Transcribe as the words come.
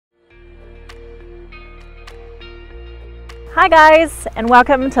Hi guys, and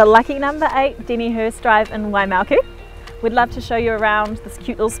welcome to lucky number 8 Denehurst Drive in Waimauku. We'd love to show you around this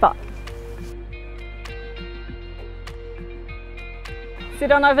cute little spot.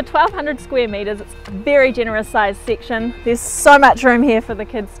 Set on over 1,200 square metres, it's a very generous sized section. There's so much room here for the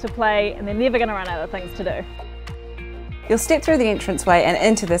kids to play and they're never going to run out of things to do. You'll step through the entranceway and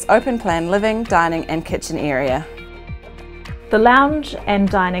into this open plan living, dining and kitchen area. The lounge and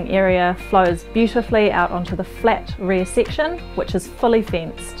dining area flows beautifully out onto the flat rear section, which is fully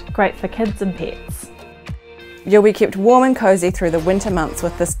fenced, great for kids and pets. You'll be kept warm and cosy through the winter months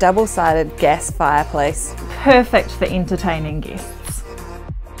with this double-sided gas fireplace. Perfect for entertaining guests.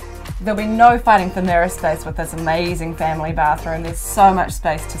 There'll be no fighting for mirror space with this amazing family bathroom. There's so much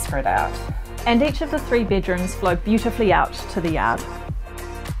space to spread out. And each of the 3 bedrooms flow beautifully out to the yard.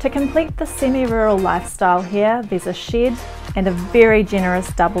 To complete the semi-rural lifestyle here, there's a shed and a very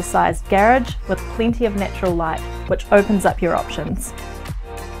generous double-sized garage with plenty of natural light, which opens up your options.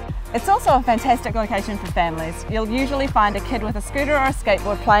 It's also a fantastic location for families. You'll usually find a kid with a scooter or a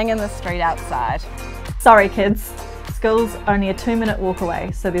skateboard playing in the street outside. Sorry kids, school's only a 2-minute walk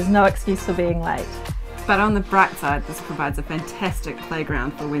away, so there's no excuse for being late. But on the bright side, this provides a fantastic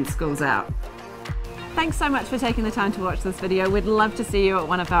playground for when school's out. Thanks so much for taking the time to watch this video. We'd love to see you at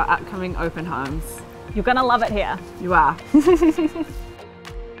one of our upcoming open homes. You're gonna love it here. You are.